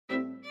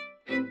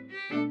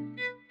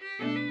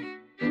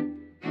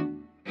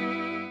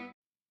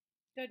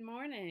Good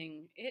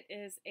morning. It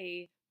is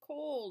a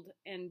cold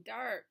and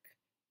dark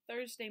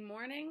Thursday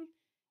morning,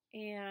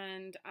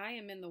 and I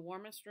am in the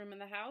warmest room in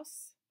the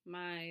house,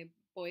 my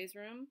boys'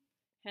 room,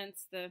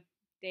 hence the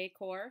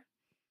decor.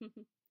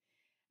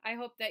 I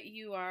hope that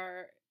you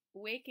are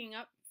waking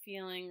up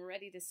feeling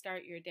ready to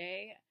start your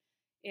day.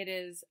 It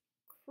is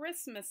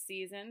Christmas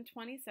season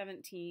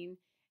 2017,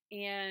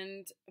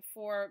 and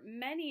for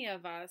many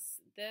of us,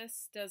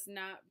 this does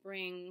not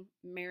bring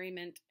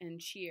merriment and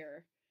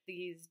cheer.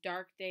 These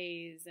dark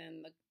days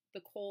and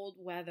the cold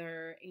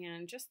weather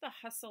and just the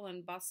hustle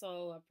and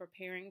bustle of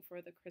preparing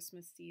for the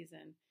Christmas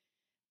season.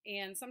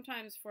 And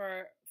sometimes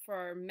for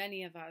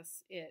many of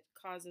us, it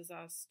causes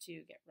us to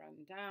get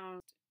run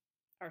down.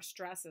 Our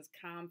stress is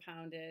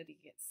compounded, you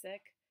get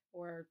sick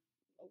or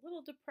a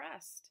little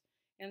depressed.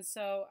 And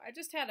so I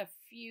just had a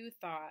few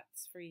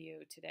thoughts for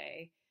you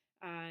today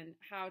on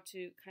how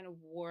to kind of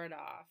ward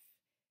off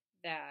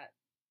that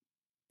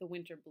the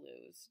winter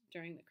blues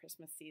during the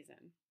Christmas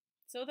season.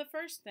 So the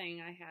first thing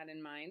I had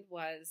in mind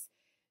was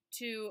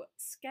to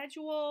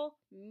schedule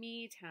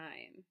me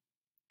time.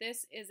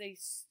 This is a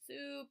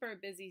super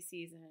busy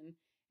season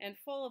and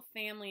full of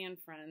family and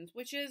friends,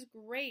 which is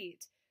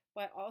great,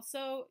 but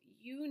also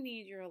you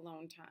need your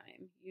alone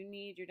time. You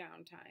need your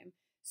downtime.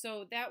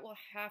 So that will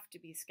have to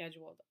be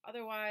scheduled.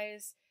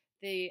 Otherwise,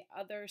 the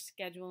other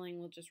scheduling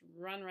will just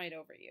run right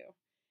over you.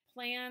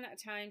 Plan a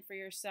time for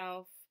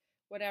yourself,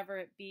 whatever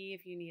it be.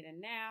 If you need a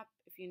nap,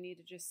 if you need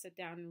to just sit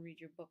down and read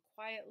your book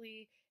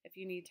quietly, if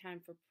you need time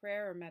for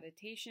prayer or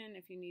meditation,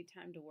 if you need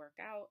time to work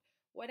out,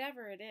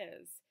 whatever it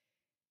is,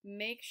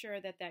 make sure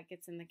that that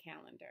gets in the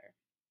calendar.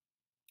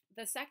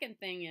 The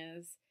second thing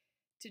is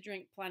to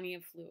drink plenty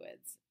of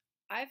fluids.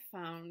 I've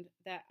found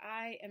that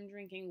I am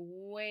drinking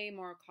way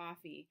more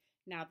coffee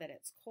now that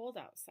it's cold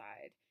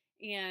outside,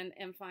 and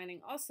am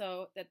finding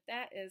also that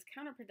that is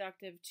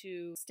counterproductive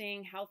to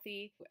staying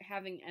healthy,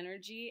 having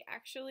energy.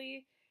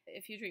 Actually,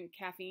 if you drink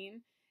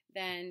caffeine,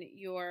 then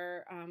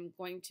you're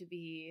going to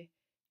be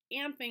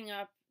amping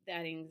up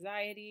that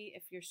anxiety.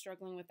 If you're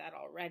struggling with that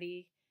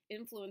already, it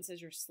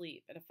influences your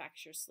sleep. It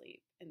affects your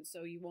sleep. And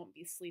so you won't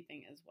be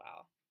sleeping as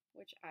well,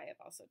 which I have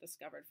also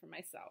discovered for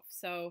myself.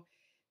 So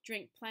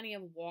drink plenty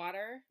of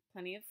water,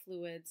 plenty of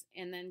fluids,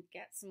 and then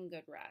get some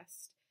good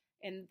rest.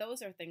 And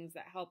those are things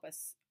that help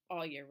us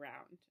all year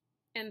round.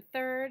 And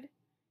third,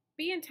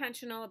 be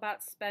intentional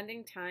about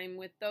spending time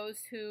with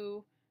those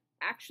who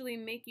actually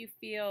make you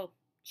feel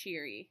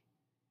cheery.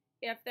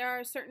 If there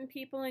are certain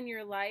people in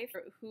your life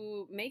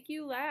who make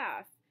you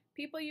laugh,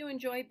 people you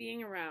enjoy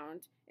being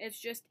around, it's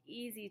just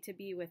easy to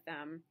be with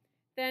them,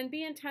 then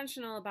be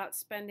intentional about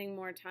spending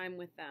more time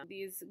with them.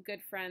 These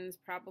good friends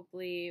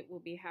probably will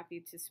be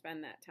happy to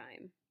spend that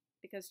time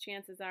because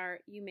chances are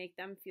you make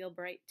them feel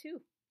bright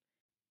too.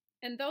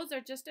 And those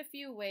are just a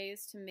few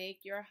ways to make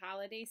your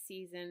holiday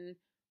season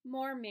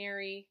more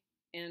merry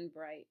and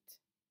bright.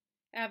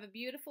 Have a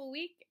beautiful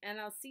week, and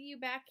I'll see you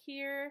back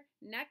here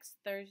next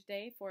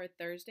Thursday for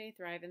Thursday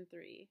Thrive in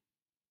 3.